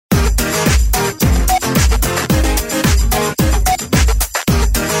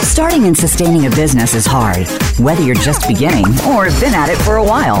Starting and sustaining a business is hard, whether you're just beginning or have been at it for a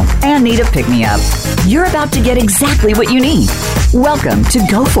while and need a pick-me-up. You're about to get exactly what you need. Welcome to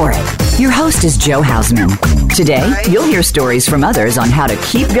Go For It. Your host is Joe Hausman. Today, you'll hear stories from others on how to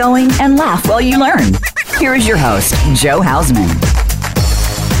keep going and laugh while you learn. Here is your host, Joe Hausman.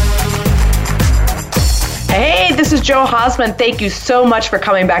 Hey, this is Joe Hausman. Thank you so much for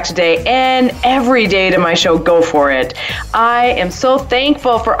coming back today and every day to my show, Go For It. I am so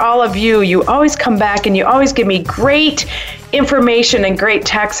thankful for all of you. You always come back and you always give me great information and great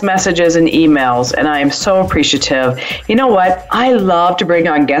text messages and emails, and I am so appreciative. You know what? I love to bring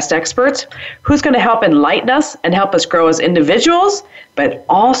on guest experts who's going to help enlighten us and help us grow as individuals, but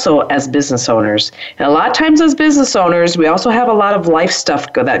also as business owners. And a lot of times as business owners, we also have a lot of life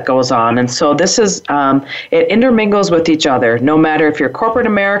stuff that goes on. And so this is, it intermingles with each other, no matter if you're corporate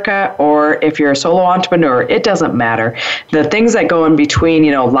America or if you're a solo entrepreneur, it doesn't matter. The things that go in between,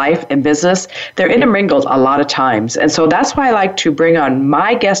 life and business, they're intermingled a lot of times. And so that's why I like to bring on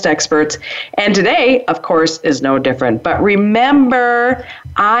my guest experts. And today, of course, is no different. But remember,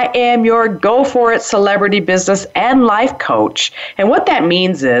 I am your Go For It celebrity business and life coach. And what that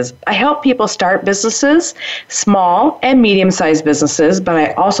means is I help people start businesses, small and medium-sized businesses, but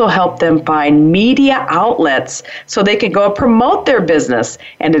I also help them find media outlets so they can go promote their business.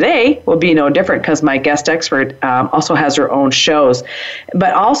 And today will be no different because my guest expert also has her own shows.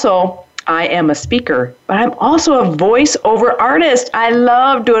 But also, I am a speaker, but I'm also a voiceover artist. I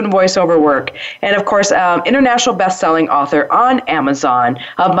love doing voiceover work. And of course, international best-selling author on Amazon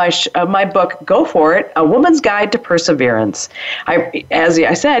of my book, Go For It, A Woman's Guide to Perseverance. As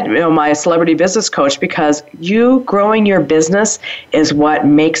I said, my celebrity business coach, because you growing your business is what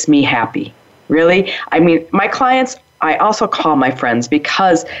makes me happy. Really? I mean, my clients, I also call my friends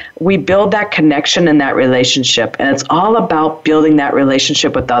because we build that connection and that relationship. And it's all about building that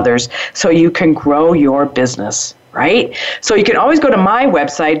relationship with others so you can grow your business, right? So you can always go to my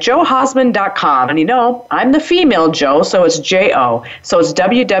website, joehausman.com. And I'm the female Joe, so it's J-O. So it's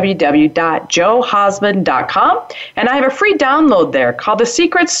www.joehausman.com. And I have a free download there called The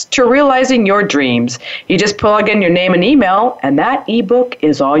Secrets to Realizing Your Dreams. You just plug in your name and email, and that ebook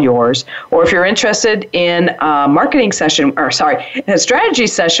is all yours. Or if you're interested in a strategy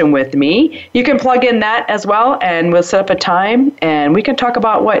session with me, you can plug in that as well, and we'll set up a time, and we can talk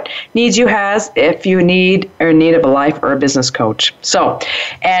about what needs you has if you need a life or a business coach. So,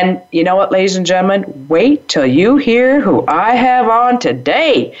 and you know what, ladies and gentlemen, wait till you hear who I have on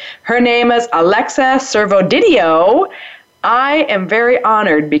today. Her name is Alexa Servodidio. I am very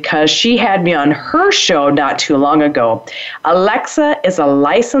honored because she had me on her show not too long ago. Alexa is a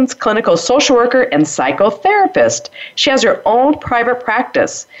licensed clinical social worker and psychotherapist. She has her own private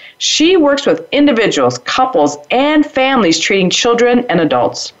practice. She works with individuals, couples, and families treating children and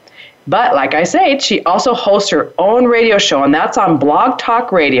adults. But like I said, she also hosts her own radio show, and that's on Blog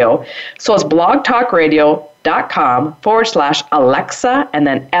Talk Radio. So it's blogtalkradio.com/Alexa and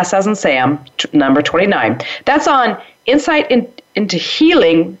then S as in Sam, number 29. That's on Insight into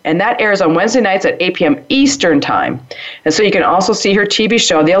Healing, and that airs on Wednesday nights at 8 p.m. Eastern Time. And so you can also see her TV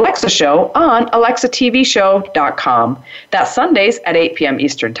show, The Alexa Show, on alexatvshow.com. That's Sundays at 8 p.m.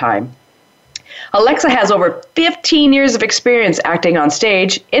 Eastern Time. Alexa has over 15 years of experience acting on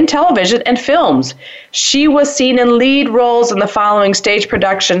stage, in television, and films. She was seen in lead roles in the following stage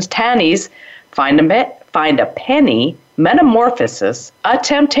productions: Tannies, Find a Penny, Metamorphosis, A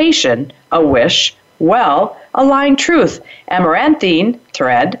Temptation, A Wish, Well, A Lying Truth, Amaranthine,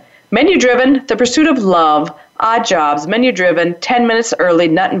 Thread, Menu Driven, The Pursuit of Love, Odd Jobs, Menu Driven, 10 Minutes Early,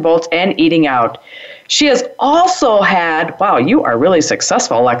 Nut and Bolts, and Eating Out. She has also had, wow, you are really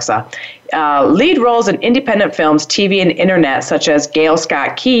successful, Alexa, lead roles in independent films, TV, and internet, such as Gail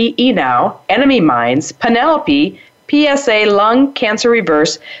Scott Key, E-Now, Enemy Mines, Penelope, PSA, Lung Cancer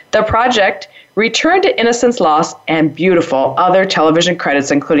Reverse, The Project, Return to Innocence Lost, and beautiful other television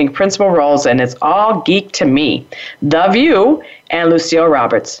credits, including principal roles, and It's All Geek to Me, The View, and Lucille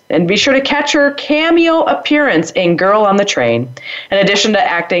Roberts. And be sure to catch her cameo appearance in Girl on the Train. In addition to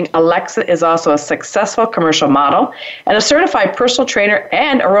acting, Alexa is also a successful commercial model and a certified personal trainer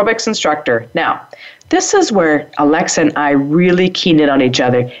and aerobics instructor. Now, this is where Alexa and I really keen in on each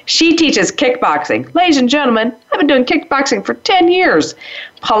other. She teaches kickboxing. Ladies and gentlemen, I've been doing kickboxing for 10 years.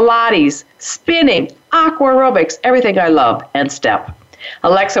 Pilates, spinning, aqua aerobics, everything I love, and step.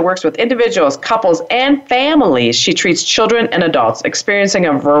 Alexa works with individuals, couples, and families. She treats children and adults experiencing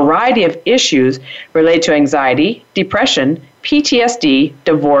a variety of issues related to anxiety, depression, PTSD,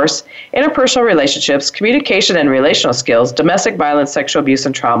 divorce, interpersonal relationships, communication and relational skills, domestic violence, sexual abuse,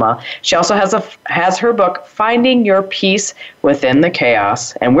 and trauma. She also has her book, Finding Your Peace Within the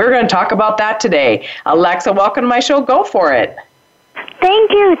Chaos. And we're going to talk about that today. Alexa, welcome to my show. Go for it.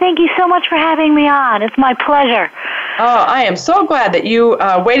 Thank you. Thank you so much for having me on. It's my pleasure. Oh, I am so glad that you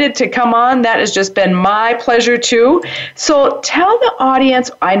waited to come on. That has just been my pleasure, too. So tell the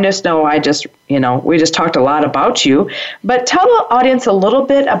audience, we just talked a lot about you, but tell the audience a little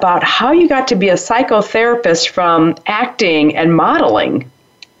bit about how you got to be a psychotherapist from acting and modeling.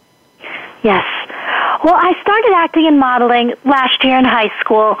 Yes. Well, I started acting and modeling last year in high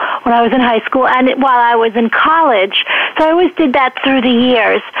school, when I was in high school, and while I was in college. So I always did that through the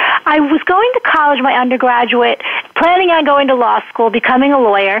years. I was going to college, my undergraduate, planning on going to law school, becoming a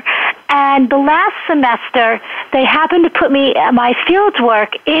lawyer, and the last semester, they happened to put me at my field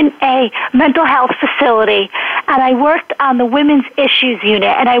work in a mental health facility, and I worked on the women's issues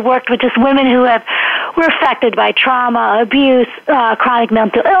unit, and I worked with just women who were affected by trauma, abuse, chronic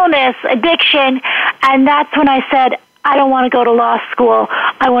mental illness, addiction, and that's when I said, I don't want to go to law school.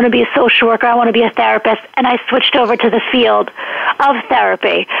 I want to be a social worker. I want to be a therapist. And I switched over to the field of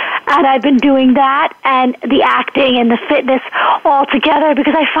therapy. And I've been doing that and the acting and the fitness all together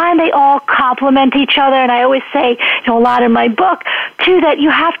because I find they all complement each other. And I always say, a lot in my book, too, that you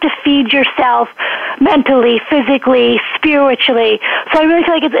have to feed yourself mentally, physically, spiritually. So I really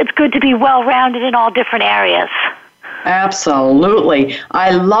feel like it's good to be well-rounded in all different areas. Absolutely. I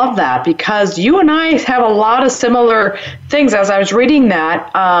love that because you and I have a lot of similar things. As I was reading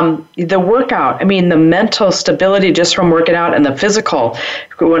that, the workout, the mental stability just from working out and the physical.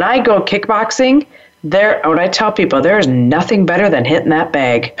 When I go kickboxing, when I tell people there's nothing better than hitting that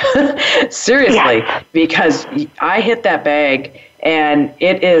bag. Seriously, yeah. Because I hit that bag and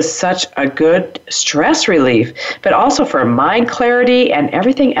it is such a good stress relief, but also for mind clarity and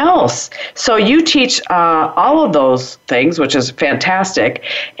everything else. So you teach all of those things, which is fantastic.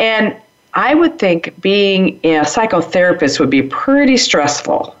 And I would think being a psychotherapist would be pretty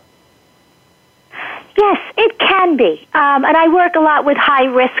stressful. Yes, it can be. And I work a lot with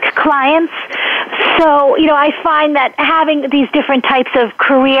high-risk clients. So, I find that having these different types of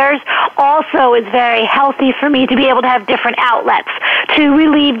careers also is very healthy for me to be able to have different outlets, to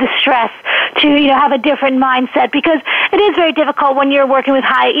relieve the stress, to, have a different mindset. Because it is very difficult when you're working with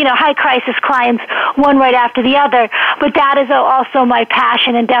high crisis clients, one right after the other. But that is also my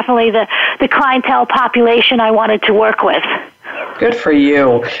passion and definitely the clientele population I wanted to work with. Good for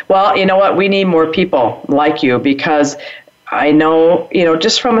you. Well, you know what? We need more people like you because I know,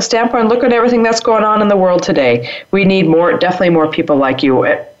 just from a standpoint, look at everything that's going on in the world today. We need definitely more people like you.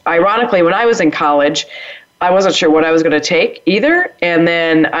 Ironically, when I was in college, I wasn't sure what I was going to take either. And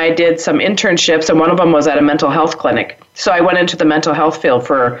then I did some internships, and one of them was at a mental health clinic. So I went into the mental health field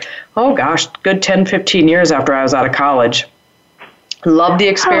for, good 10, 15 years after I was out of college. Loved the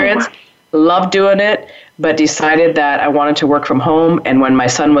experience, loved doing it, but decided that I wanted to work from home. And when my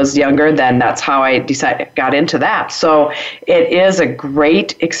son was younger, then that's how I got into that. So it is a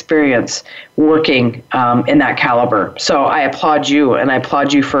great experience working in that caliber. So I applaud you, and I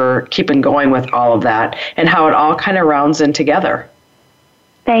applaud you for keeping going with all of that and how it all kind of rounds in together.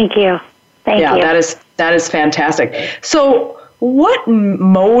 Thank you. Thank you. Yeah, that is fantastic. So what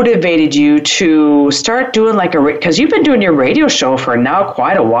motivated you to start doing because you've been doing your radio show for now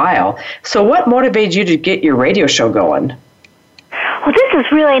quite a while. So what motivated you to get your radio show going? Well, this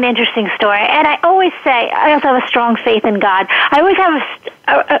is really an interesting story, and I always say, I also have a strong faith in God. I always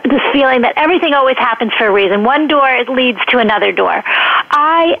have this feeling that everything always happens for a reason. One door leads to another door.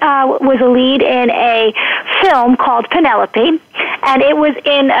 I was a lead in a film called Penelope, and it was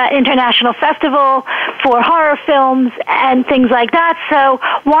in an international festival for horror films and things like that. So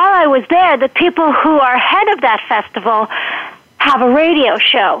while I was there, the people who are head of that festival have a radio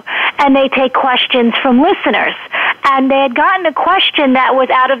show, and they take questions from listeners. And they had gotten a question that was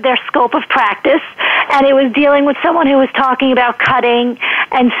out of their scope of practice, and it was dealing with someone who was talking about cutting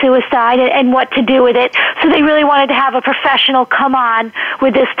and suicide and what to do with it. So they really wanted to have a professional come on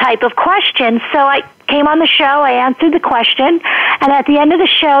with this type of question. So I came on the show, I answered the question, and at the end of the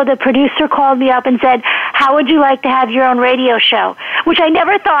show, the producer called me up and said, how would you like to have your own radio show? Which I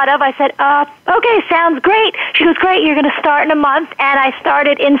never thought of. I said, okay, sounds great. She goes, great, you're going to start in a month, and I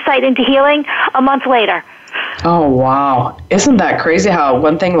started Insight into Healing a month later. Oh, wow. Isn't that crazy how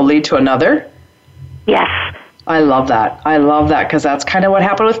one thing will lead to another? Yes. I love that. I love that because that's kind of what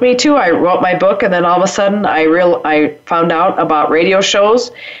happened with me too. I wrote my book, and then all of a sudden I found out about radio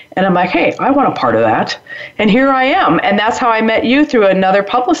shows, and I'm like, hey, I want a part of that. And here I am. And that's how I met you, through another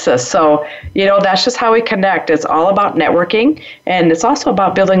publicist. So, that's just how we connect. It's all about networking, and it's also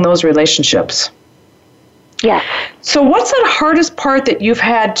about building those relationships. Yes. So what's the hardest part that you've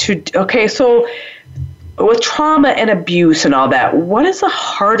had to, so with trauma and abuse and all that, what is the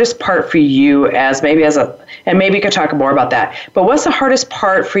hardest part for you and maybe you could talk more about that, but what's the hardest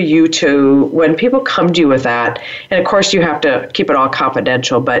part for you when people come to you with that, and of course you have to keep it all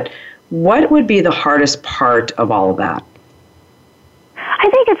confidential, but what would be the hardest part of all of that? I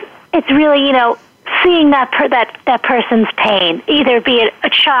think it's really, seeing that person's pain, either be it a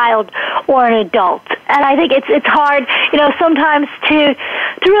child or an adult. And I think it's hard, sometimes to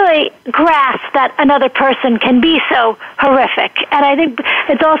really grasp that another person can be so horrific. And I think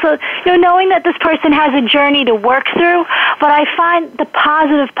it's also, knowing that this person has a journey to work through, but I find the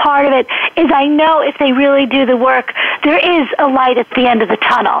positive part of it is I know if they really do the work, there is a light at the end of the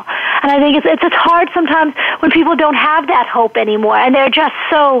tunnel. And I think it's hard sometimes when people don't have that hope anymore, and they're just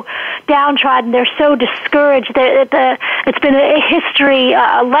so downtrodden, they're so discouraged. It's been a history,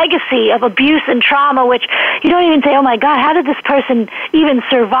 a legacy of abuse and trauma, which you don't even say, oh my God, how did this person even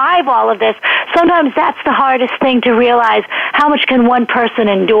survive all of this? Sometimes that's the hardest thing to realize. How much can one person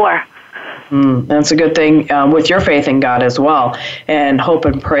endure? That's a good thing with your faith in God as well, and hope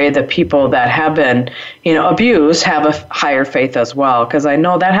and pray that people that have been, abused have a higher faith as well, because I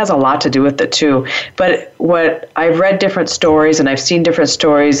know that has a lot to do with it too. But what I've read different stories, and I've seen different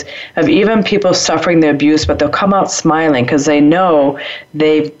stories of even people suffering the abuse, but they'll come out smiling because they know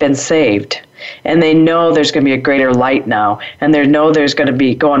they've been saved. And they know there's going to be a greater light now, and they know there's going to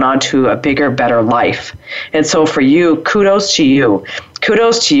be going on to a bigger, better life. And so for you, kudos to you.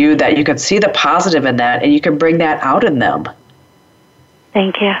 Kudos to you that you can see the positive in that, and you can bring that out in them.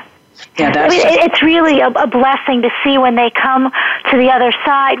 Thank you. Yeah, it's really a blessing to see when they come to the other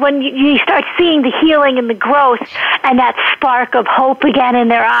side, when you start seeing the healing and the growth and that spark of hope again in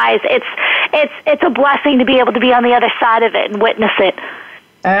their eyes. It's a blessing to be able to be on the other side of it and witness it.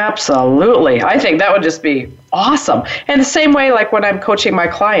 Absolutely. I think that would just be awesome. And the same way, like when I'm coaching my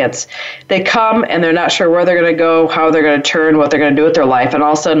clients, they come and they're not sure where they're going to go, how they're going to turn, what they're going to do with their life. And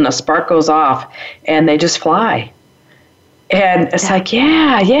all of a sudden a spark goes off and they just fly. And it's like,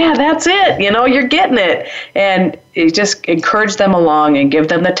 yeah, that's it. You're getting it. And you just encourage them along and give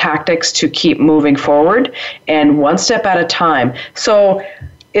them the tactics to keep moving forward and one step at a time. So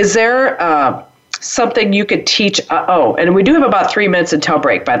is there something you could teach? And we do have about 3 minutes until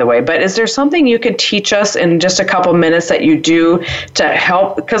break, by the way, but is there something you could teach us in just a couple minutes that you do to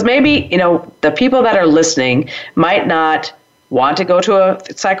help? Because maybe, the people that are listening might not want to go to a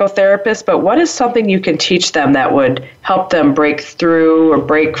psychotherapist, but what is something you can teach them that would help them break through or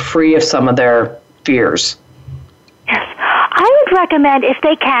break free of some of their fears? Yes. I would recommend, if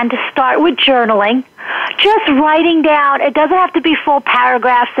they can, to start with journaling. Just writing down, it doesn't have to be full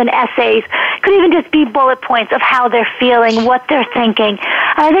paragraphs and essays. It could even just be bullet points of how they're feeling, what they're thinking. And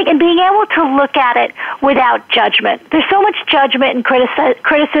I think in being able to look at it without judgment. There's so much judgment and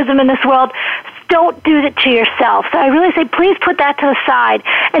criticism in this world. Don't do it to yourself. So I really say, please put that to the side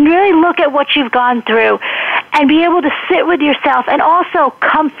and really look at what you've gone through and be able to sit with yourself and also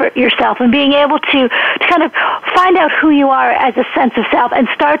comfort yourself and being able to kind of find out who you are as a sense of self and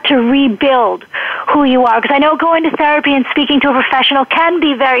start to rebuild who you are. Because I know going to therapy and speaking to a professional can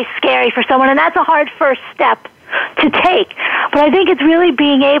be very scary for someone, and that's a hard first step to take. But I think it's really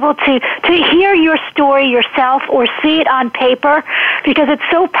being able to hear your story yourself or see it on paper, because it's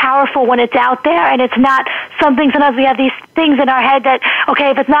so powerful when it's out there and it's not something. Sometimes we have these things in our head that,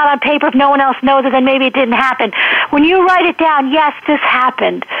 okay, if it's not on paper, if no one else knows it, then maybe it didn't happen. When you write it down, yes, this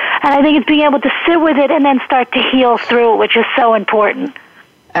happened. And I think it's being able to sit with it and then start to heal through it, which is so important.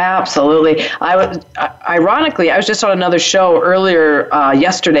 Absolutely. Ironically, I was just on another show earlier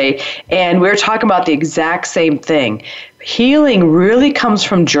yesterday, and we were talking about the exact same thing. Healing really comes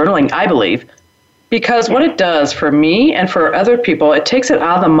from journaling, I believe, because what it does for me and for other people, it takes it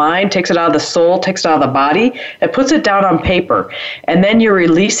out of the mind, takes it out of the soul, takes it out of the body, it puts it down on paper, and then you're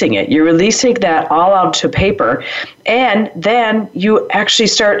releasing it. You're releasing that all out to paper, and then you actually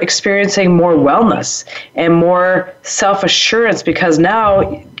start experiencing more wellness and more self-assurance, because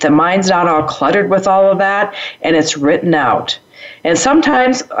now the mind's not all cluttered with all of that, and it's written out. And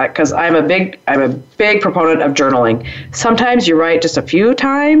sometimes, because I'm a big proponent of journaling, sometimes you write just a few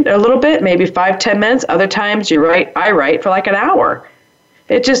times, a little bit, maybe 5-10 minutes. Other times I write for like an hour.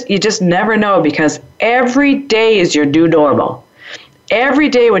 You just never know, because every day is your new normal. Every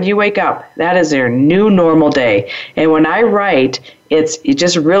day when you wake up, that is your new normal day. And when I write, it's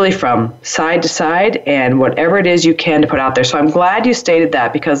just really from side to side and whatever it is you can to put out there. So I'm glad you stated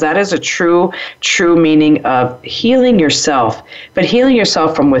that, because that is a true meaning of healing yourself, but healing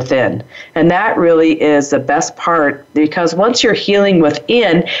yourself from within. And that really is the best part, because once you're healing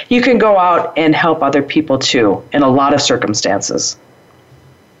within, you can go out and help other people too in a lot of circumstances.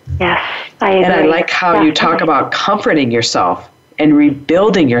 Yes, I agree. And I like how you talk about comforting yourself and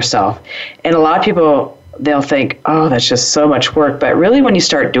rebuilding yourself. And a lot of people, they'll think, oh, that's just so much work. But really, when you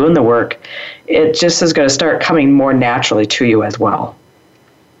start doing the work, it just is going to start coming more naturally to you as well.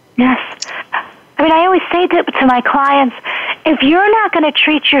 Yes. I mean, I always say to my clients, if you're not going to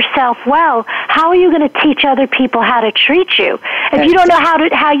treat yourself well, how are you going to teach other people how to treat you? If you don't know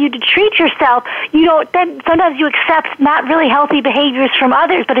how you to treat yourself, then sometimes you accept not really healthy behaviors from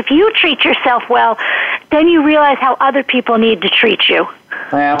others. But if you treat yourself well, then you realize how other people need to treat you.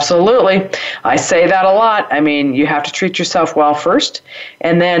 Absolutely. I say that a lot. I mean, you have to treat yourself well first.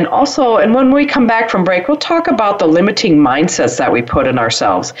 And then also, and when we come back from break, we'll talk about the limiting mindsets that we put in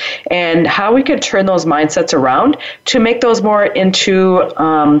ourselves and how we can turn those mindsets around to make those more into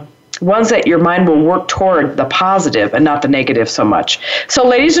ones that your mind will work toward the positive and not the negative so much. So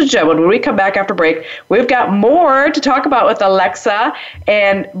ladies and gentlemen, when we come back after break, we've got more to talk about with Alexa,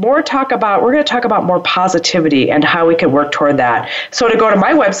 and we're going to talk about more positivity and how we can work toward that. So to go to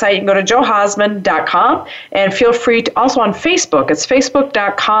my website, you can go to johausman.com, and feel free to also on Facebook. It's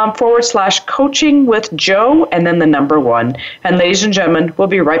facebook.com/coaching with Joe and then the number 1. And ladies and gentlemen, we'll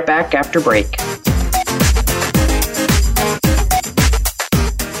be right back after break.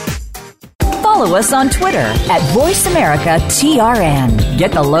 Follow us on Twitter at VoiceAmericaTRN.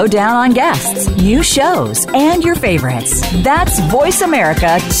 Get the lowdown on guests, new shows, and your favorites. That's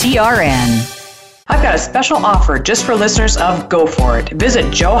VoiceAmericaTRN. I've got a special offer just for listeners of Go For It. Visit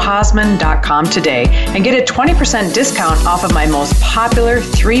johausman.com today and get a 20% discount off of my most popular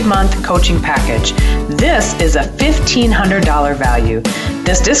 3-month coaching package. This is a $1,500 value.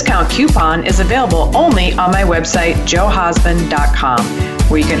 This discount coupon is available only on my website, johausman.com,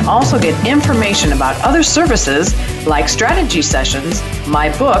 where you can also get information about other services like strategy sessions, my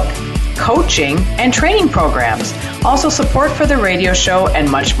book, coaching, and training programs, also support for the radio show, and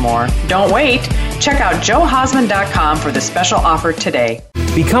much more. Don't wait. Check out johausman.com for the special offer today.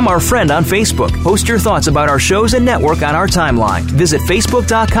 Become our friend on Facebook. Post your thoughts about our shows and network on our timeline. Visit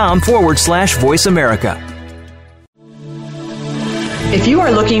facebook.com/Voice America. If you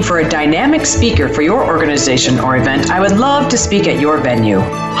are looking for a dynamic speaker for your organization or event, I would love to speak at your venue.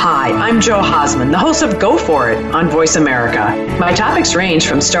 Hi, I'm Joe Hausman, the host of Go For It on Voice America. My topics range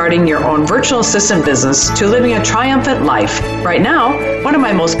from starting your own virtual assistant business to living a triumphant life. Right now, one of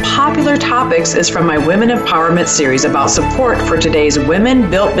my most popular topics is from my Women Empowerment series about support for today's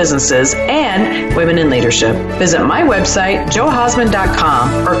women-built businesses and women in leadership. Visit my website,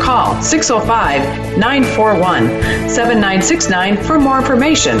 johausman.com, or call 605-941-7969 for more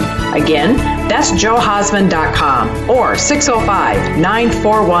information. Again, that's johausman.com or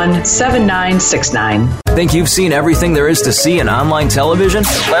 605-941-7969. Think you've seen everything there is to see in online television?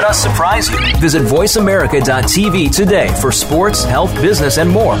 Let us surprise you. Visit voiceamerica.tv today for sports, health, business,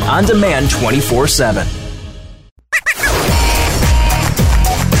 and more on demand 24/7.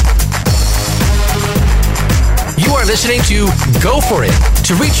 You are listening to Go For It.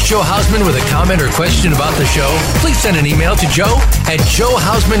 To reach Joe Hausman with a comment or question about the show, please send an email to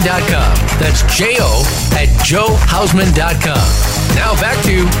joe@joehausman.com. That's joe@joehausman.com. Now back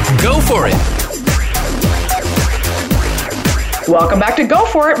to Go For It. Welcome back to Go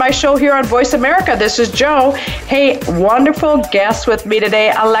For It, my show here on Voice America. This is Joe. Hey, wonderful guest with me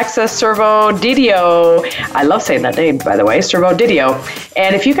today, Alexa Servo-Didio. I love saying that name, by the way, Servo-Didio.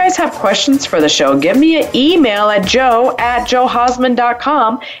 And if you guys have questions for the show, give me an email at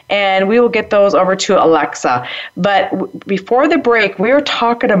joe@joehausman.com, and we will get those over to Alexa. But before the break, we were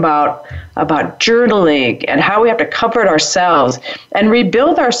talking about journaling and how we have to comfort ourselves and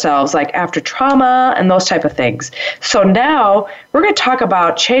rebuild ourselves, like after trauma and those type of things. So now we're going to talk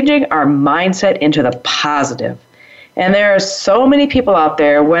about changing our mindset into the positive. And there are so many people out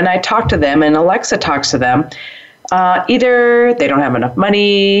there, when I talk to them and Alexa talks to them, either they don't have enough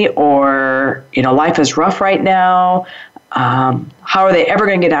money or, life is rough right now. How are they ever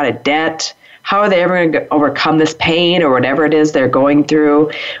going to get out of debt? How are they ever going to overcome this pain or whatever it is they're going through?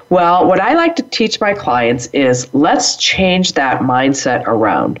 Well, what I like to teach my clients is let's change that mindset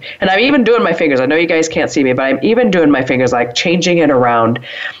around. And I'm even doing my fingers. I know you guys can't see me, but I'm even doing my fingers, like changing it around.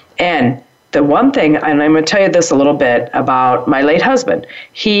 And the one thing, and I'm going to tell you this a little bit about my late husband.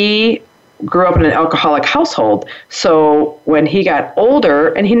 He grew up in an alcoholic household. So when he got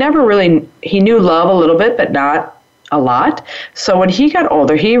older, and he knew love a little bit, but not a lot. So when he got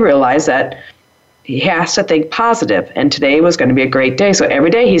older, he realized that he has to think positive, and today was going to be a great day. So every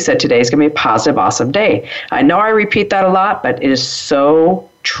day he said, today is going to be a positive, awesome day. I know I repeat that a lot, but it is so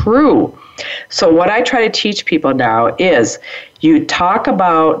true. So what I try to teach people now is, you talk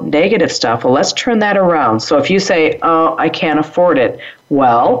about negative stuff. Well, let's turn that around. So if you say, oh, I can't afford it.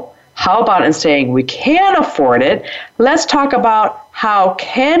 Well, how about in saying we can afford it, let's talk about how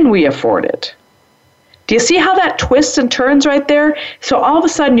can we afford it? Do you see how that twists and turns right there? So all of a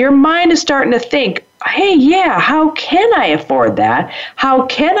sudden your mind is starting to think, hey, yeah, how can I afford that? How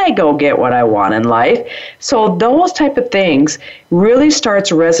can I go get what I want in life? So those type of things really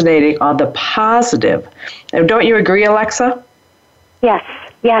starts resonating on the positive. And don't you agree, Alexa? Yes.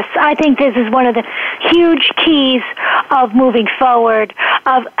 I think this is one of the huge keys of moving forward,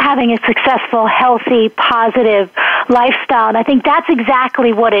 of having a successful, healthy, positive lifestyle. And I think that's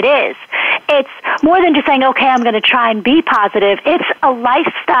exactly what it is. It's more than just saying, okay, I'm going to try and be positive. It's a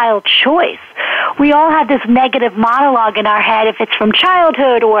lifestyle choice. We all have this negative monologue in our head, if it's from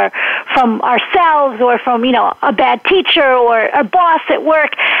childhood or from ourselves or from, a bad teacher or a boss at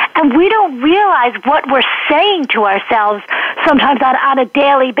work. And we don't realize what we're saying to ourselves sometimes on a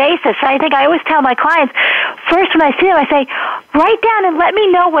daily basis. I think I always tell my clients, first when I see them, I say, write down and let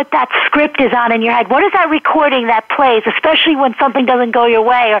me know what that script is on in your head. What is that recording that plays, especially when something doesn't go your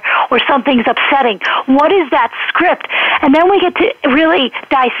way or something's upsetting? What is that script? And then we get to really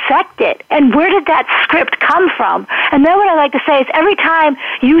dissect it. And where did that script come from? And then what I like to say is, every time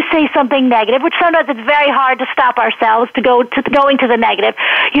you say something negative, which sometimes it's very hard to stop ourselves to going to the negative,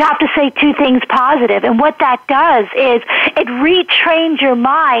 you have to say two things positive. And what that does is it retrains your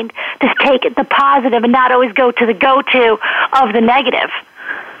mind to take the positive and not always go to the go-to of the negative.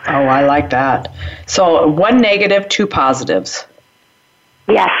 Oh, I like that. So one negative, two positives.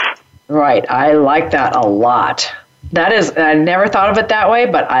 Yes. Right. I like that a lot. That is, I never thought of it that way,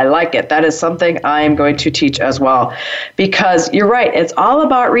 but I like it. That is something I am going to teach as well. Because you're right, it's all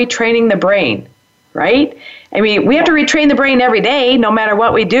about retraining the brain, right? I mean, we have to retrain the brain every day, no matter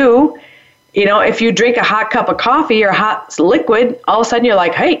what we do. If you drink a hot cup of coffee or hot liquid, all of a sudden you're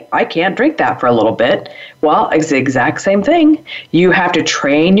like, hey, I can't drink that for a little bit. Well, it's the exact same thing. You have to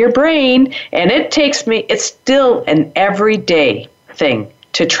train your brain, and it's still an everyday thing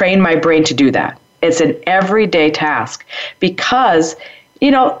to train my brain to do that. It's an everyday task because,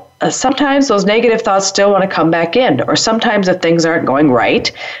 sometimes those negative thoughts still want to come back in, or sometimes if things aren't going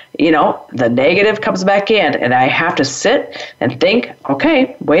right, the negative comes back in, and I have to sit and think,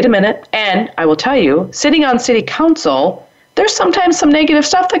 okay, wait a minute. And I will tell you, sitting on city council, there's sometimes some negative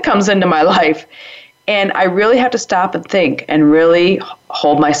stuff that comes into my life, and I really have to stop and think and really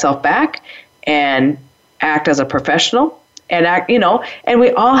hold myself back and act as a professional and act, and we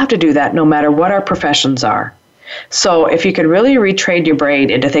all have to do that no matter what our professions are. So if you could really retrain your brain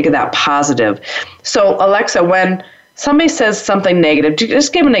into thinking that positive. So Alexa, when somebody says something negative,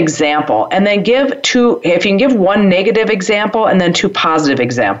 just give an example, and then if you can give one negative example and then two positive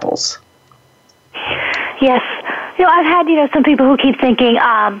examples. Yes. I've had, some people who keep thinking,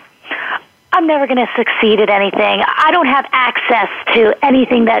 I'm never going to succeed at anything. I don't have access to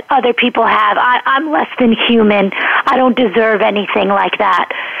anything that other people have. I'm less than human. I don't deserve anything like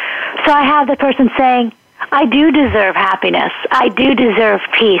that. So I have the person saying, I do deserve happiness. I do deserve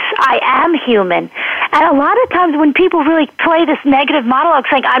peace. I am human. And a lot of times when people really play this negative monologue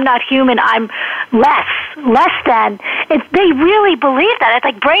saying, I'm not human, I'm less than, they really believe that. It's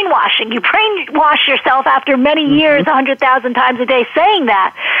like brainwashing. You brainwash yourself after many years, 100,000 times a day saying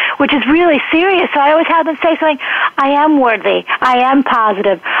that, which is really serious. So I always have them say something, I am worthy. I am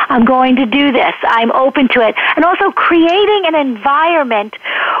positive. I'm going to do this. I'm open to it. And also creating an environment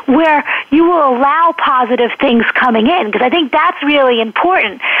where you will allow positive things coming in, because I think that's really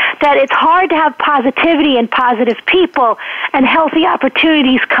important, that it's hard to have positivity and positive people and healthy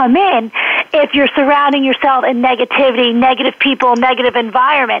opportunities come in if you're surrounding yourself in negativity, negative people, negative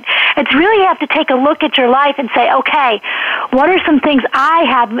environment. It's really you have to take a look at your life and say, okay, what are some things I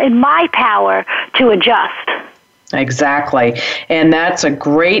have in my power to adjust? Exactly. And that's a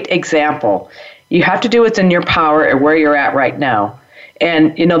great example. You have to do what's in your power and where you're at right now.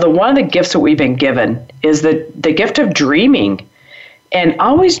 And, one of the gifts that we've been given is the gift of dreaming. And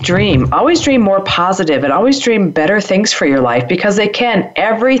always dream more positive, and always dream better things for your life, because they can.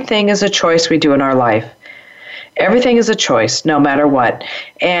 Everything is a choice we do in our life. Everything is a choice, no matter what.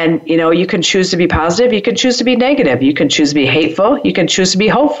 And, you can choose to be positive. You can choose to be negative. You can choose to be hateful. You can choose to be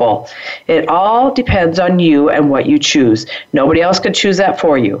hopeful. It all depends on you and what you choose. Nobody else can choose that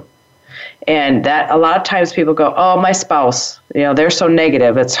for you. And that a lot of times people go, oh, my spouse, they're so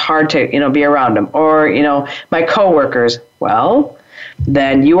negative. It's hard to, be around them. Or, my coworkers. Well,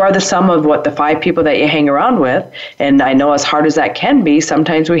 then you are the sum of what the 5 people that you hang around with. And I know as hard as that can be,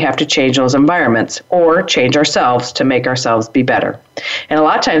 sometimes we have to change those environments or change ourselves to make ourselves be better. And a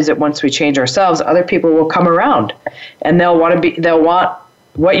lot of times that once we change ourselves, other people will come around and they'll want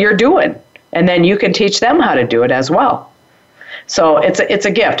what you're doing. And then you can teach them how to do it as well. So it's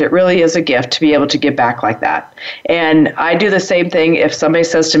a gift. It really is a gift to be able to give back like that. And I do the same thing if somebody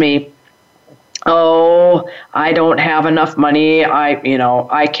says to me, oh, I don't have enough money.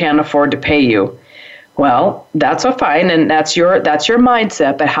 I can't afford to pay you. Well, that's fine, and that's your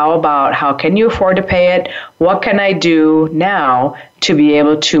mindset. But how can you afford to pay it? What can I do now to be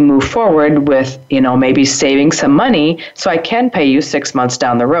able to move forward with, maybe saving some money so I can pay you 6 months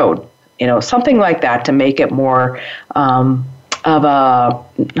down the road? Something like that to make it more of a,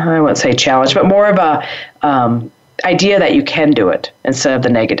 I wouldn't say challenge, but more of a idea that you can do it instead of the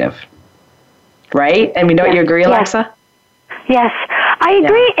negative. Right? And don't you agree, Alexa? Yes, I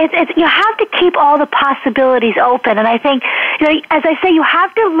agree. Yeah. It's you have to keep all the possibilities open. And I think, as I say, you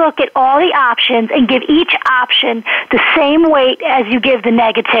have to look at all the options and give each option the same weight as you give the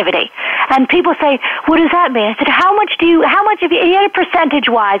negativity. And people say, what does that mean? I said, how much if you had a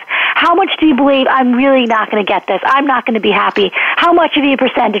percentage-wise, how much do you believe I'm really not going to get this? I'm not going to be happy. How much of your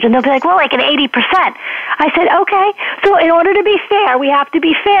percentage? And they'll be like, well, like an 80%. I said, okay. So in order to be fair, we have to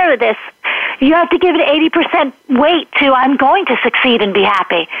be fair to this. You have to give it 80% weight to I'm going to succeed and be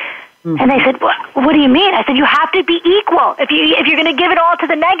happy. Mm-hmm. And they said, what do you mean? I said, you have to be equal. If you're going to give it all to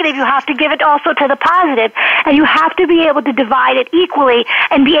the negative, you have to give it also to the positive. And you have to be able to divide it equally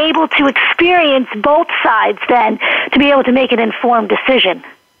and be able to experience both sides then to be able to make an informed decision.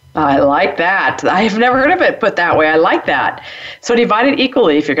 I like that. I've never heard of it put that way. I like that. So divide it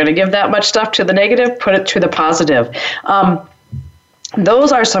equally. If you're going to give that much stuff to the negative, put it to the positive.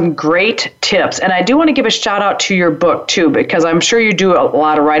 Those are some great tips. And I do want to give a shout out to your book too, because I'm sure you do a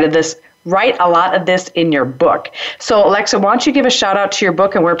lot of write a lot of this in your book. So Alexa, why don't you give a shout out to your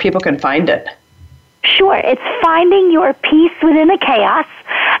book and where people can find it? Sure. It's Finding Your Peace Within the Chaos.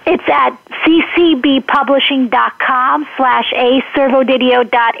 It's at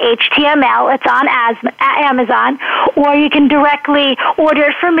ccbpublishing.com/aservodidio.html. It's on Amazon, or you can directly order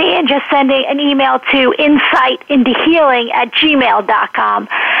it from me and just send an email to insightintohealing@gmail.com.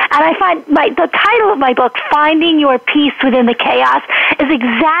 And I find the title of my book, Finding Your Peace Within the Chaos, is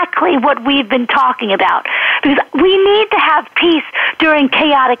exactly what we've been talking about. Because we need to have peace during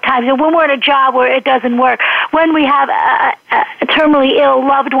chaotic times. And when we're in a job where it doesn't work, when we have a terminally ill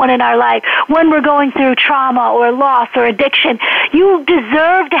loved one in our life, when we're going through trauma or loss or addiction, you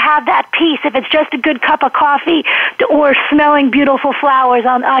deserve to have that peace. If it's just a good cup of coffee or smelling beautiful flowers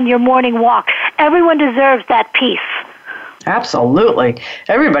on your morning walk, everyone deserves that peace. Absolutely.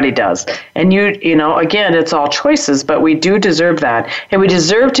 Everybody does. And again, it's all choices, but we do deserve that. And we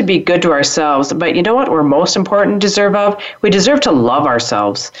deserve to be good to ourselves. But you know what we're most important deserve of? We deserve to love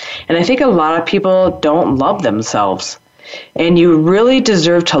ourselves. And I think a lot of people don't love themselves. And you really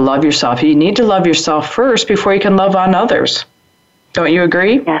deserve to love yourself. You need to love yourself first before you can love on others. Don't you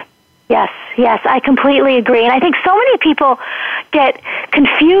agree? Yes, I completely agree. And I think so many people get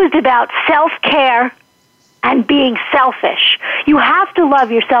confused about self-care and being selfish. You have to love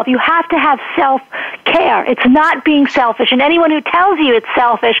yourself. You have to have self-care. It's not being selfish. And anyone who tells you it's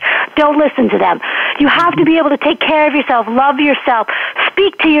selfish, don't listen to them. You have to be able to take care of yourself, love yourself,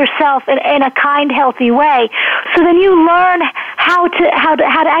 speak to yourself in a kind, healthy way. So then you learn how to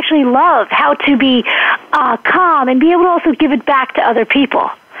actually love, how to be calm, and be able to also give it back to other people.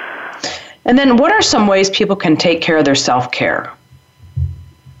 And then what are some ways people can take care of their self-care?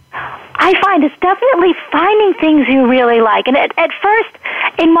 I find it's definitely finding things you really like. And at first,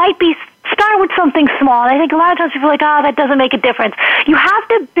 it might be start with something small. And I think a lot of times people are like, oh, that doesn't make a difference. You have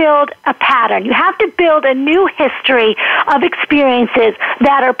to build a pattern. You have to build a new history of experiences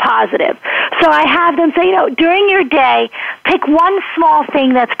that are positive. So I have them say, during your day, pick one small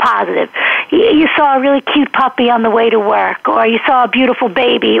thing that's positive. You saw a really cute puppy on the way to work, or you saw a beautiful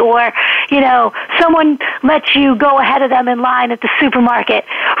baby, or, someone let you go ahead of them in line at the supermarket.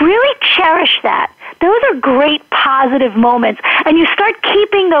 Really cherish that. Those are great positive moments. And you start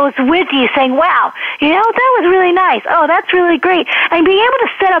keeping those with you, saying, wow, that was really nice. Oh, that's really great. And being able to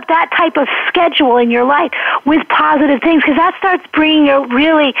set up that type of schedule in your life with positive things, because that starts bringing a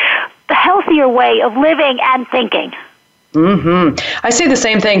really healthier way of living and thinking. Mm-hmm. I say the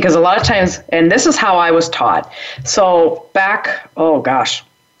same thing because a lot of times, and this is how I was taught. So back,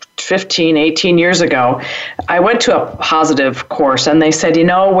 15, 18 years ago, I went to a positive course, and they said,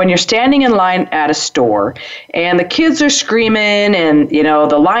 when you're standing in line at a store and the kids are screaming and,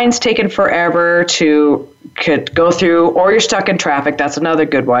 the line's taking forever could go through, or you're stuck in traffic, that's another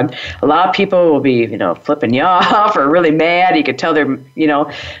good one. A lot of people will be, flipping you off or really mad. You could tell they're,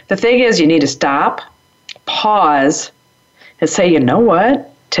 the thing is you need to stop, pause, and say, you know what?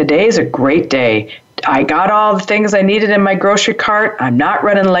 Today's a great day. I got all the things I needed in my grocery cart. I'm not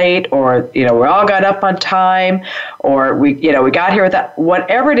running late, or, we all got up on time, or we got here with that,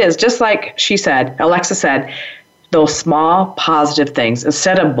 whatever it is, just like Alexa said, those small positive things,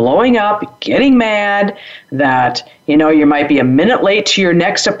 instead of blowing up, getting mad that, you might be a minute late to your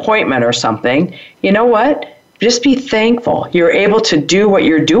next appointment or something. You know what? Just be thankful you're able to do what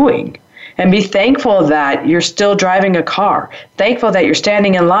you're doing. And be thankful that you're still driving a car. Thankful that you're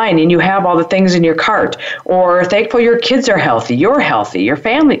standing in line and you have all the things in your cart. Or thankful your kids are healthy, you're healthy, your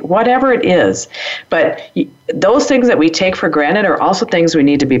family, whatever it is. But those things that we take for granted are also things we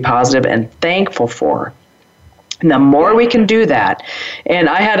need to be positive and thankful for. And the more we can do that. And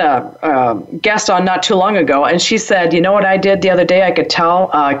I had a guest on not too long ago, and she said, you know what I did the other day? I could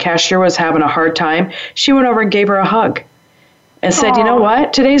tell a cashier was having a hard time. She went over and gave her a hug. And said, you know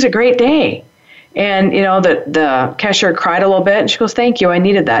what, today's a great day. And, the cashier cried a little bit, and she goes, thank you, I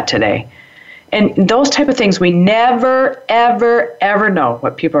needed that today. And those type of things, we never, ever, ever know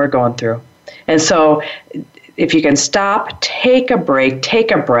what people are going through. And so if you can stop, take a break,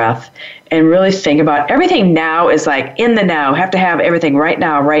 take a breath, and really think about everything now is like in the now. We have to have everything right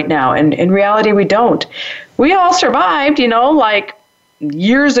now. And in reality, we don't. We all survived,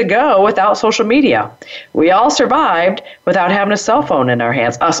 years ago without social media. We all survived without having a cell phone in our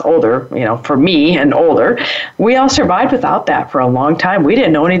hands. Us older, for me and older, we all survived without that for a long time. We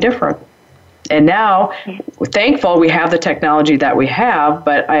didn't know any different. And now, we're thankful we have the technology that we have,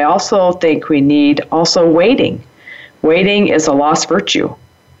 but I also think we need also waiting. Waiting is a lost virtue.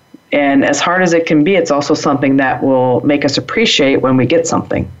 And as hard as it can be, it's also something that will make us appreciate when we get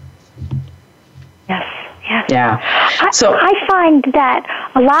something. Yes. Yeah. So I find that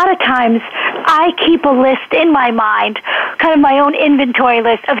a lot of times I keep a list in my mind, kind of my own inventory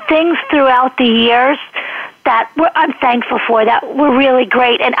list of things throughout the years that I'm thankful for, that were really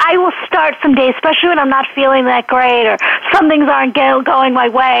great. And I will start some days, especially when I'm not feeling that great or some things aren't going my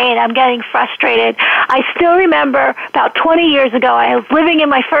way and I'm getting frustrated. I still remember about 20 years ago, I was living in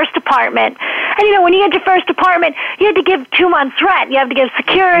my first apartment. And, when you get your first apartment, you had to give 2 months' rent. You have to give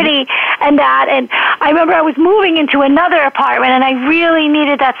security and that. And I remember I was moving into another apartment, and I really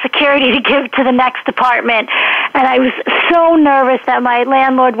needed that security to give to the next apartment. And I was so nervous that my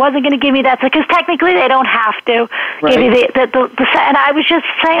landlord wasn't going to give me that, because technically they don't have to give you the and I was just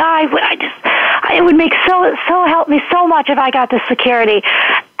saying, it would make so help me so much if I got the security.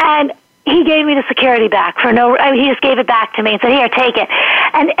 And he gave me the security back he just gave it back to me and said, here, take it.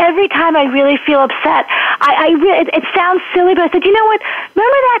 And every time I really feel upset, it sounds silly, but I said, you know what?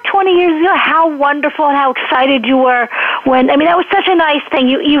 Remember that 20 years ago, how wonderful and how excited you were that was such a nice thing.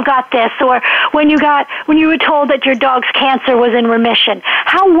 You got this, or when you were told that your dog's cancer was in remission.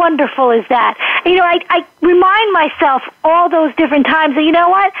 How wonderful is that? And, I remind myself all those different times that, you know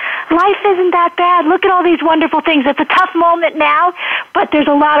what? Life isn't that bad. Look at all these wonderful things. It's a tough moment now, but there's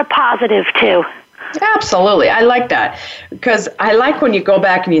a lot of positive too. Absolutely. I like that, because I like when you go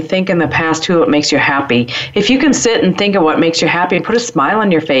back and you think in the past too what makes you happy. If you can sit and think of what makes you happy and put a smile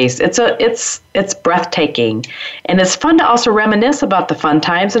on your face, it's breathtaking. And it's fun to also reminisce about the fun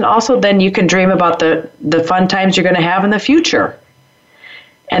times, and also then you can dream about the fun times you're going to have in the future.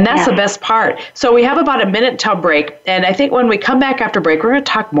 And that's the best part. So we have about a minute till break. And I think when we come back after break, we're going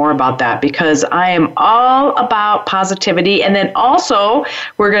to talk more about that, because I am all about positivity. And then also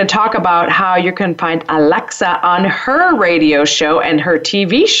we're going to talk about how you can find Alexa on her radio show and her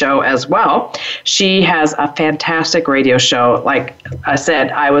TV show as well. She has a fantastic radio show, like I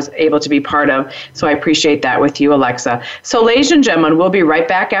said, I was able to be part of. So I appreciate that with you, Alexa. So ladies and gentlemen, we'll be right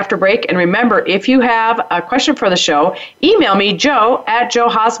back after break. And remember, if you have a question for the show, email me,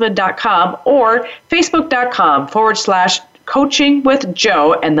 joe@joehosman.com or facebook.com/coaching with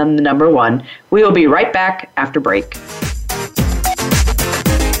Joe and then the number 1. We will be right back after break.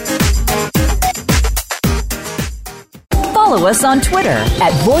 Follow us on Twitter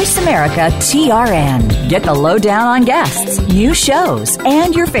 @VoiceAmericaTRN. Get the lowdown on guests, new shows,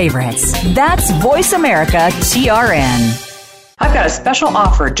 and your favorites. That's Voice America TRN. I've got a special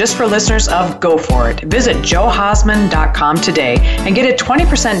offer just for listeners of Go For It. Visit joehosman.com today and get a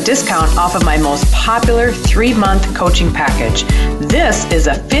 20% discount off of my most popular 3-month coaching package. This is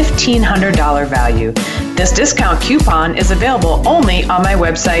a $1,500 value. This discount coupon is available only on my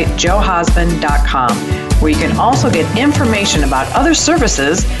website, joehosman.com, where you can also get information about other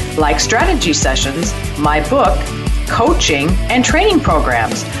services like strategy sessions, my book, coaching, and training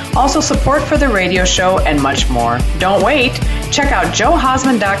programs. Also support for the radio show and much more. Don't wait. Check out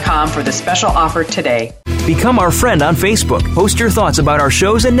joehosman.com for the special offer today. Become our friend on Facebook. Post your thoughts about our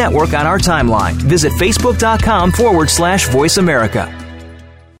shows and network on our timeline. Visit facebook.com/Voice America.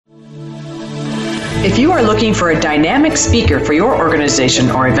 If you are looking for a dynamic speaker for your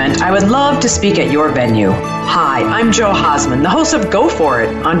organization or event, I would love to speak at your venue. Hi, I'm Joe Hosman, the host of Go For It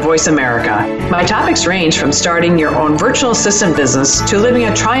on Voice America. My topics range from starting your own virtual assistant business to living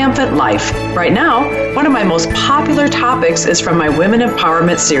a triumphant life. Right now, one of my most popular topics is from my Women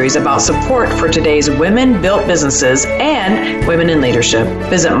Empowerment series about support for today's women-built businesses and women in leadership.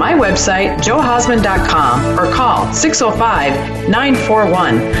 Visit my website, joehosman.com, or call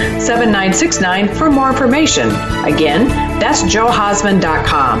 605-941-7969 for more information. Again, that's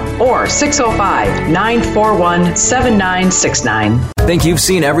joehosman.com or 605-941-7969. Think you've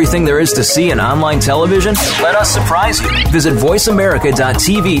seen everything there is to see in online television? Let us surprise you. Visit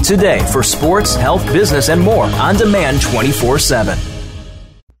voiceamerica.tv today for sports, health, business, and more on demand 24/7.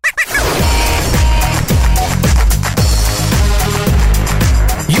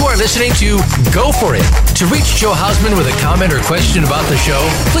 You are listening to Go For It. To reach Joe Hausman with a comment or question about the show,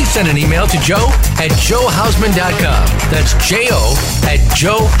 please send an email to joe@joehausman.com. That's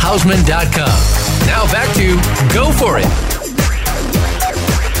joe@joehausman.com. Now back to Go For It.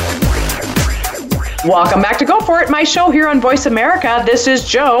 Welcome back to Go For It, my show here on Voice America. This is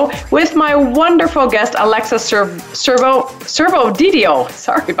Joe with my wonderful guest, Alexa Servo-Didio.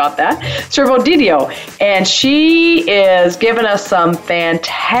 Sorry about that. Servo-Didio. And she is giving us some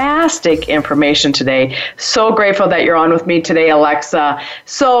fantastic information today. So grateful that you're on with me today, Alexa.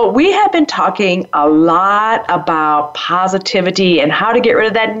 So we have been talking a lot about positivity and how to get rid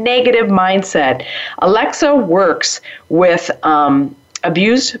of that negative mindset. Alexa works with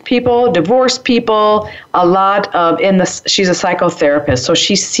abused people, divorced people, a lot of she's a psychotherapist, so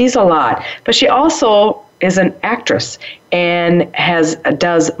she sees a lot, but she also is an actress and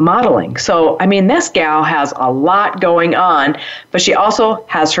does modeling. So, I mean, this gal has a lot going on, but she also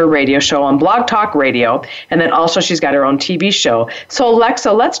has her radio show on Blog Talk Radio, and then also she's got her own TV show. So,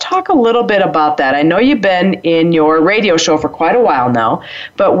 Alexa, let's talk a little bit about that. I know you've been in your radio show for quite a while now,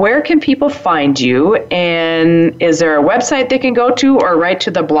 but where can people find you, and is there a website they can go to or right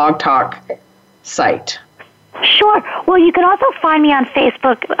to the Blog Talk site? Sure. Well, you can also find me on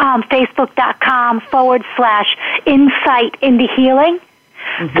Facebook, facebook.com/Insight into Healing.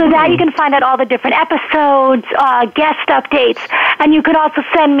 Mm-hmm. So that you can find out all the different episodes, guest updates, and you can also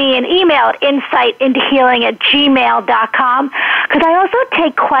send me an email at insightintohealing@gmail.com, because I also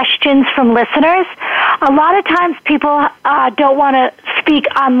take questions from listeners. A lot of times people don't want to speak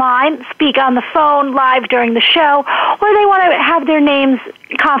online, speak on the phone live during the show, or they want to have their names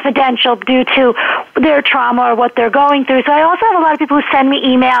confidential due to their trauma or what they're going through. So I also have a lot of people who send me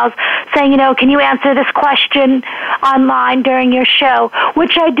emails saying, can you answer this question online during your show,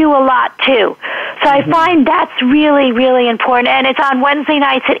 which I do a lot too. So I find that's really, really important. And it's on Wednesday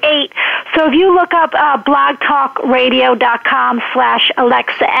nights at 8. So if you look up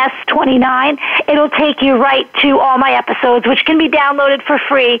blogtalkradio.com/AlexaS29, it'll take you right to all my episodes, which can be downloaded for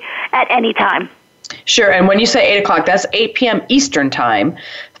free at any time. Sure, and when you say 8 o'clock, that's 8 p.m. Eastern Time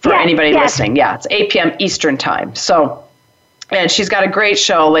for anybody listening. Yeah, it's 8 p.m. Eastern Time. So, and she's got a great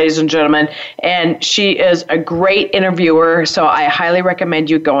show, ladies and gentlemen, and she is a great interviewer, so I highly recommend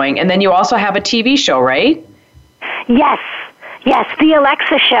you going. And then you also have a TV show, right? Yes, The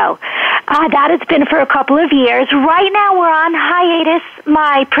Alexa Show. That has been for a couple of years. Right now we're on hiatus.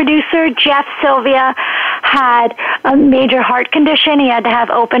 My producer, Jeff Sylvia, had a major heart condition. He had to have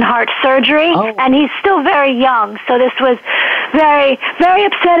open heart surgery, and he's still very young. So this was very, very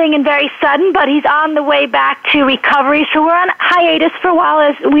upsetting and very sudden, but he's on the way back to recovery. So we're on hiatus for a while.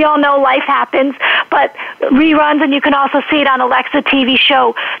 As we all know, life happens, but reruns, and you can also see it on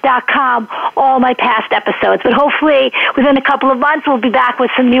AlexaTVShow.com, all my past episodes. But hopefully within a couple of months, we'll be back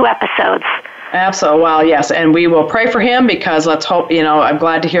with some new episodes. Absolutely. Well, yes, and we will pray for him, because let's hope, I'm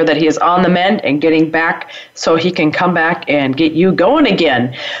glad to hear that he is on the mend and getting back so he can come back and get you going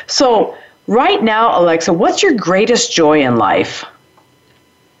again. So right now, Alexa, what's your greatest joy in life?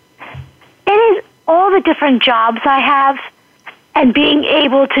 It is all the different jobs I have and being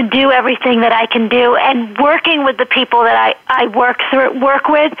able to do everything that I can do and working with the people that I work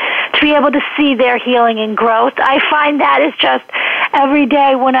with to be able to see their healing and growth. I find that is just every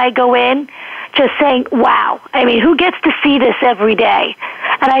day when I go in, just saying, wow. I mean, who gets to see this every day?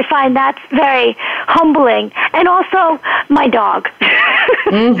 And I find that's very humbling. And also, my dog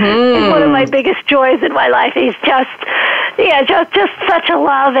is one of my biggest joys in my life. He's just such a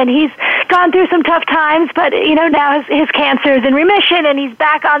love, and he's gone through some tough times, but, now his cancer is in remission, and he's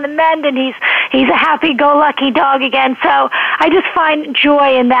back on the mend, and he's a happy-go-lucky dog again. So I just find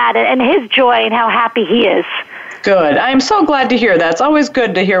joy in that, and his joy and how happy he is. Good. I'm so glad to hear that. It's always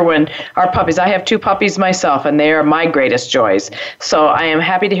good to hear when our puppies, I have 2 puppies myself, and they are my greatest joys. So I am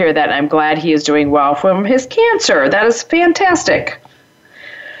happy to hear that, and I'm glad he is doing well from his cancer. That is fantastic.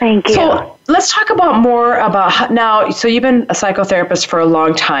 Thank you. So let's talk more about now. So you've been a psychotherapist for a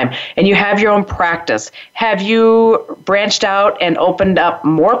long time, and you have your own practice. Have you branched out and opened up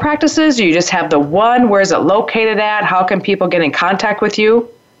more practices? Or you just have the one? Where is it located at? How can people get in contact with you?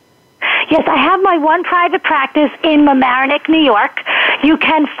 Yes, I have my one private practice in Mamaroneck, New York. You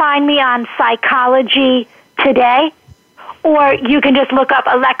can find me on Psychology Today, or you can just look up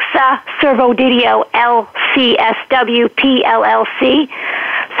Alexa Servodidio, LCSWP LLC.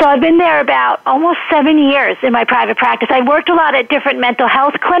 So I've been there about almost 7 years in my private practice. I worked a lot at different mental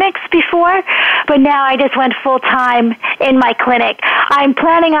health clinics before, but now I just went full-time in my clinic. I'm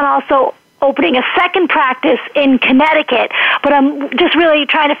planning on also opening a second practice in Connecticut, but I'm just really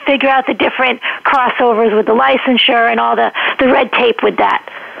trying to figure out the different crossovers with the licensure and all the red tape with that.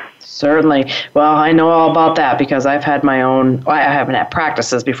 Certainly. Well, I know all about that because I've had my own, I haven't had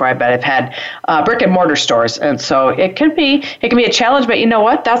practices before, but I've had brick and mortar stores. And so it can be a challenge, but you know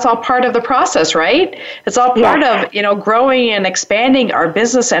what? That's all part of the process, right? It's all part of, growing and expanding our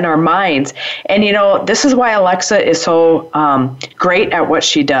business and our minds. And, this is why Alexa is so great at what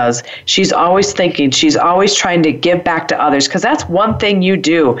she does. She's always thinking, she's always trying to give back to others because that's one thing you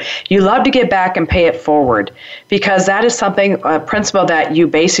do. You love to give back and pay it forward because that is a principle that you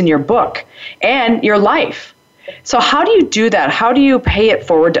base in your book and your life. So how do you do that? How do you pay it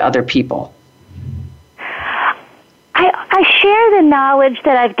forward to other people? I share the knowledge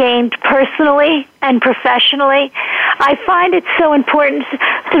that I've gained personally and professionally. I find it so important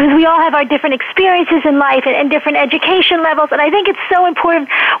because we all have our different experiences in life and different education levels, and I think it's so important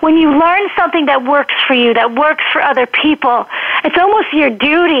when you learn something that works for you, that works for other people. It's almost your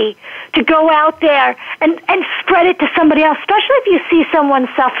duty to go out there and spread it to somebody else, especially if you see someone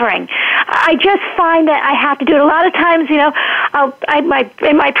suffering. I just find that I have to do it. A lot of times,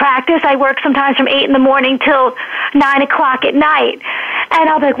 in my practice, I work sometimes from 8 in the morning till 9 o'clock at night. And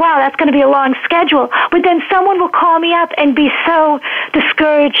I'll be like, wow, that's going to be a long schedule. But then someone will call me up and be so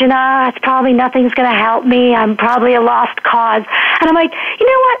discouraged and, it's probably nothing's going to help me. I'm probably a lost cause. And I'm like, you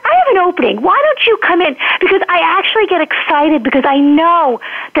know what? I have an opening. Why don't you come in? Because I actually get excited because I know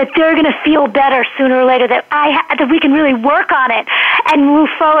that they're going to feel better sooner or later, that we can really work on it and move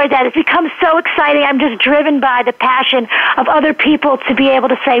forward, that it becomes so exciting. I'm just driven by the passion of other people to be able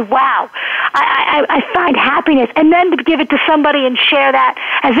to say, wow, I find happiness, and then to give it to somebody and share that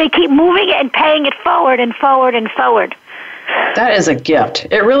as they keep moving it and paying it forward and forward and forward. That is a gift.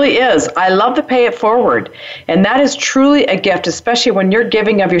 It really is. I love to pay it forward. And that is truly a gift, especially when you're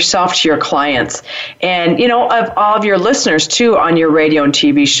giving of yourself to your clients and, of all of your listeners, too, on your radio and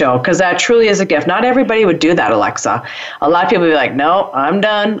TV show, because that truly is a gift. Not everybody would do that, Alexa. A lot of people would be like, no, I'm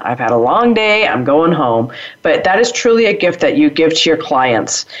done. I've had a long day. I'm going home. But that is truly a gift that you give to your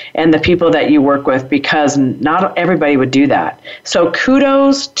clients and the people that you work with, because not everybody would do that. So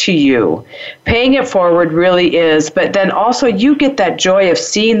kudos to you. Paying it forward really is, but then also you get that joy of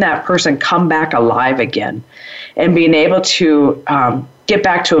seeing that person come back alive again and being able to get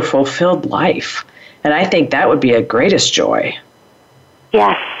back to a fulfilled life. And I think that would be a greatest joy.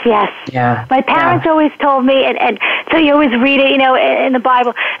 Yes. Yeah. My parents always told me, and so you always read it, in the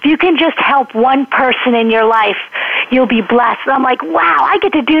Bible, if you can just help one person in your life, you'll be blessed. And I'm like, wow, I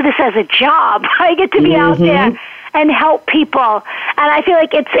get to do this as a job. I get to be out there and help people. And I feel like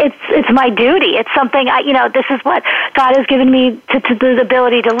it's my duty. It's something this is what God has given me to the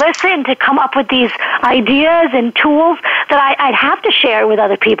ability to listen, to come up with these ideas and tools that I'd have to share with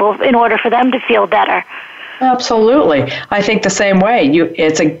other people in order for them to feel better. Absolutely. I think the same way.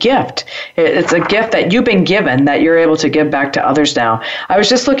 It's a gift. It's a gift that you've been given that you're able to give back to others now. I was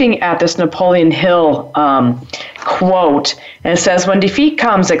just looking at this Napoleon Hill quote, and it says, when defeat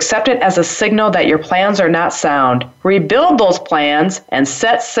comes, accept it as a signal that your plans are not sound. Rebuild those plans and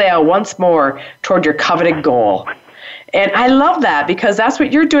set sail once more toward your coveted goal. And I love that because that's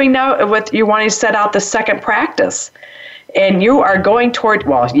what you're doing now with you wanting to set out the second practice. And you are going toward,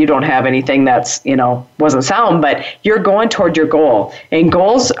 well, you don't have anything that's, wasn't sound, but you're going toward your goal. And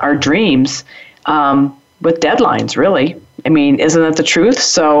goals are dreams with deadlines, really. I mean, isn't that the truth?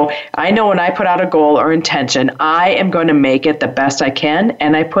 So I know when I put out a goal or intention, I am going to make it the best I can,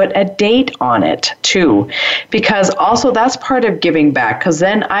 and I put a date on it too, because also that's part of giving back, because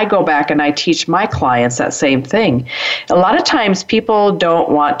then I go back and I teach my clients that same thing. A lot of times people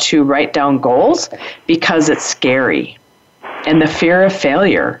don't want to write down goals because it's scary. And the fear of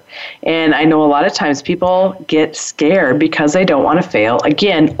failure. And I know a lot of times people get scared because they don't want to fail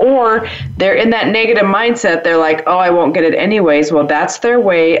again, or they're in that negative mindset. They're like, oh, I won't get it anyways. Well, that's their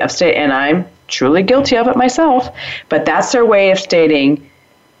way of stating, and I'm truly guilty of it myself, but that's their way of stating,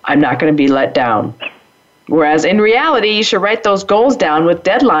 I'm not going to be let down. Whereas in reality, you should write those goals down with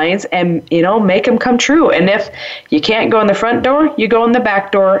deadlines and, make them come true. And if you can't go in the front door, you go in the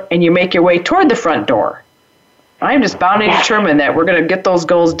back door and you make your way toward the front door. I'm just bound and determined that we're going to get those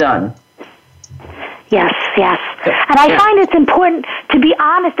goals done. Yes. And I find it's important to be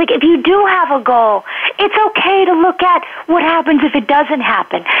honest. Like, if you do have a goal, it's okay to look at what happens if it doesn't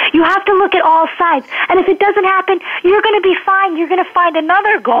happen. You have to look at all sides. And if it doesn't happen, you're going to be fine. You're going to find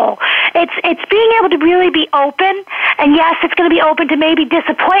another goal. It's being able to really be open. And yes, it's going to be open to maybe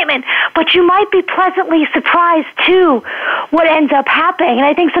disappointment, but you might be pleasantly surprised too what ends up happening. And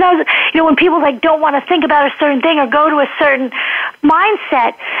I think sometimes, when people don't want to think about a certain thing or go to a certain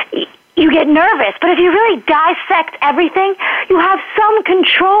mindset, you get nervous. But if you really dissect everything, you have some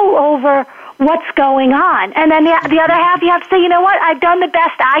control over what's going on. And then the other half, you have to say, you know what, I've done the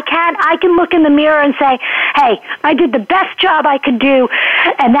best I can. I can look in the mirror and say, hey, I did the best job I could do,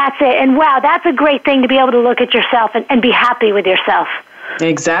 and that's it. And wow, that's a great thing to be able to look at yourself and be happy with yourself.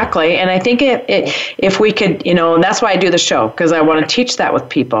 Exactly. And I think if we could, and that's why I do the show, because I want to teach that with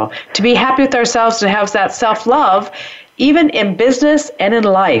people, to be happy with ourselves, to have that self-love, even in business and in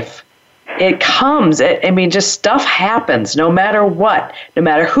life. It comes. Just stuff happens no matter what, no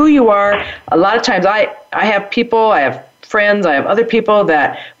matter who you are. A lot of times I have people, I have friends, I have other people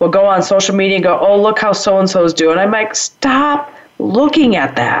that will go on social media and go, oh, look how so-and-so's doing. I'm like, stop looking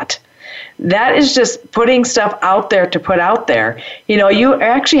at that. That is just putting stuff out there to put out there. You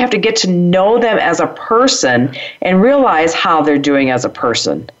actually have to get to know them as a person and realize how they're doing as a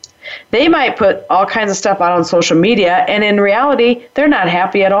person. They might put all kinds of stuff out on social media, and in reality, they're not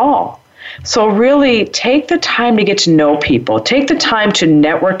happy at all. So really take the time to get to know people. Take the time to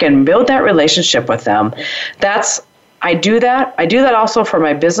network and build that relationship with them. I do that. I do that also for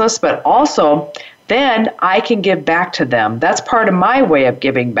my business, but also then I can give back to them. That's part of my way of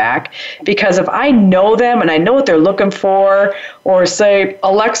giving back, because if I know them and I know what they're looking for, or say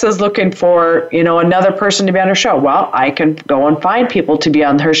Alexa's looking for, another person to be on her show, well, I can go and find people to be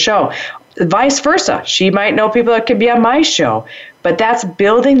on her show. Vice versa. She might know people that could be on my show. But that's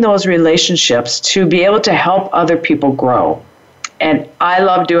building those relationships to be able to help other people grow. And I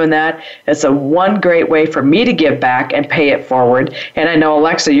love doing that. It's one great way for me to give back and pay it forward. And I know,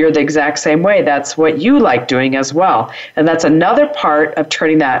 Alexa, you're the exact same way. That's what you like doing as well. And that's another part of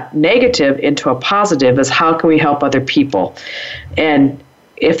turning that negative into a positive, is how can we help other people? And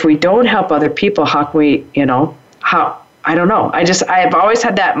if we don't help other people, how can we, I don't know. I've always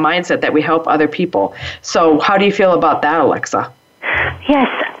had that mindset that we help other people. So how do you feel about that, Alexa? Yes.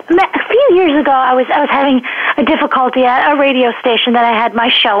 A few years ago, I was having a difficulty at a radio station that I had my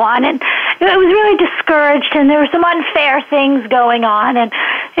show on, and I was really discouraged, and there were some unfair things going on, and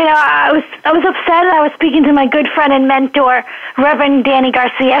I was upset, and I was speaking to my good friend and mentor, Reverend Danny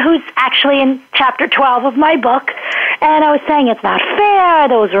Garcia, who's actually in chapter 12 of my book, and I was saying it's not fair,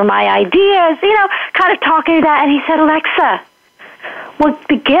 those were my ideas, kind of talking to that, and he said, Alexa, well,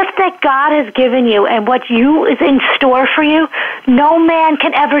 the gift that God has given you and what is in store for you, no man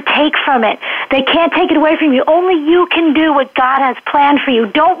can ever take from it. They can't take it away from you. Only you can do what God has planned for you.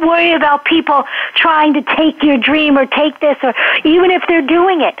 Don't worry about people trying to take your dream or take this, or even if they're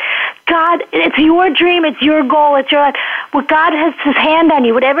doing it. God, it's your dream, it's your goal, it's your life. What God has his hand on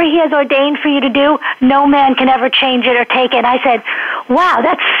you, whatever he has ordained for you to do, no man can ever change it or take it. And I said, wow,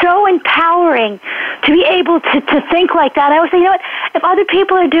 that's so empowering to be able to think like that. I always say, what? If other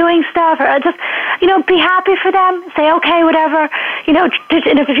people are doing stuff, or just, be happy for them, say, okay, whatever, and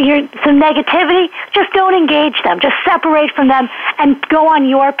if you hear some negativity, just don't engage them. Just separate from them and go on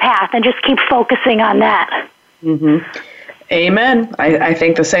your path and just keep focusing on that. Mm-hmm. Amen. I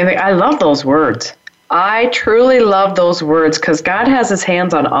think the same thing. I love those words. I truly love those words because God has his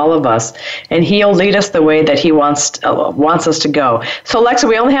hands on all of us, and he'll lead us the way that he wants us to go. So, Alexa,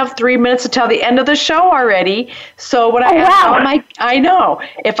 we only have 3 minutes until the end of the show already. So what I ask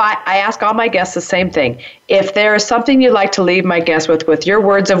all my guests the same thing. If there is something you'd like to leave my guests with your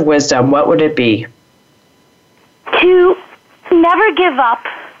words of wisdom, what would it be? To never give up,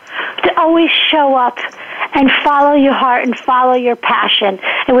 to always show up and follow your heart and follow your passion.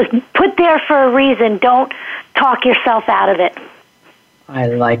 It was put there for a reason. Don't talk yourself out of it. I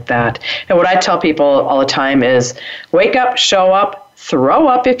like that. And what I tell people all the time is wake up, show up, throw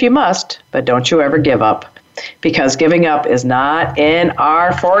up if you must, but don't you ever give up. Because giving up is not in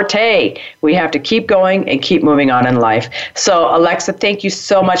our forte. We have to keep going and keep moving on in life. So, Alexa, thank you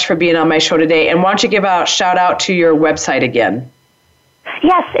so much for being on my show today. And why don't you give a shout out to your website again?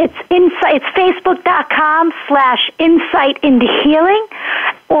 Yes, it's facebook.com/insight into healing,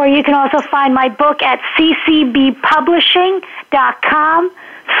 or you can also find my book at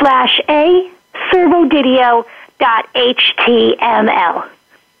ccbpublishing.com/a-servodidio.html.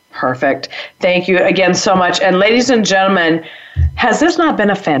 Perfect. Thank you again so much. And ladies and gentlemen, has this not been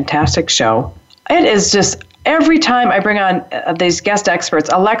a fantastic show? It is just every time I bring on these guest experts,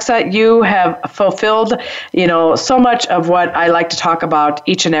 Alexa, you have fulfilled, so much of what I like to talk about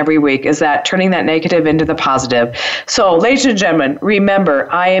each and every week is that turning that negative into the positive. So, ladies and gentlemen, remember,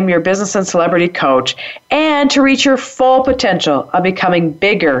 I am your business and celebrity coach, and to reach your full potential of becoming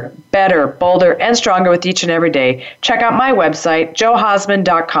bigger, better, bolder, and stronger with each and every day, check out my website,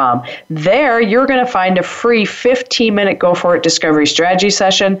 joehausman.com. There, you're going to find a free 15-minute Go For It Discovery Strategy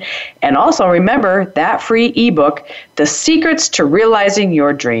session, and also remember that free ebook, The Secrets to Realizing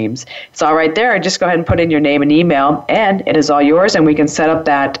Your Dreams. It's all right there. Just go ahead and put in your name and email, and it is all yours, and we can set up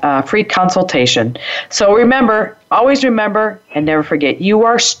that free consultation. So remember, always remember, and never forget, you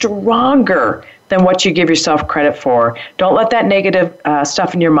are stronger than what you give yourself credit for. Don't let that negative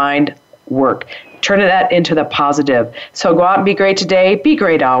stuff in your mind work. Turn that into the positive. So go out and be great today. Be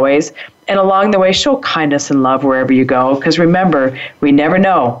great always. And along the way, show kindness and love wherever you go. Because remember, we never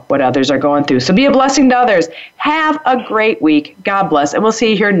know what others are going through. So be a blessing to others. Have a great week. God bless. And we'll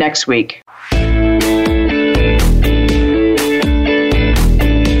see you here next week.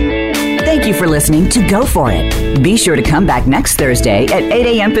 Thank you for listening to Go For It. Be sure to come back next Thursday at 8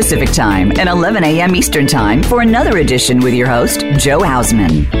 a.m. Pacific Time and 11 a.m. Eastern Time for another edition with your host, Joe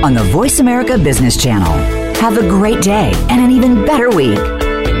Hausman, on the Voice America Business Channel. Have a great day and an even better week.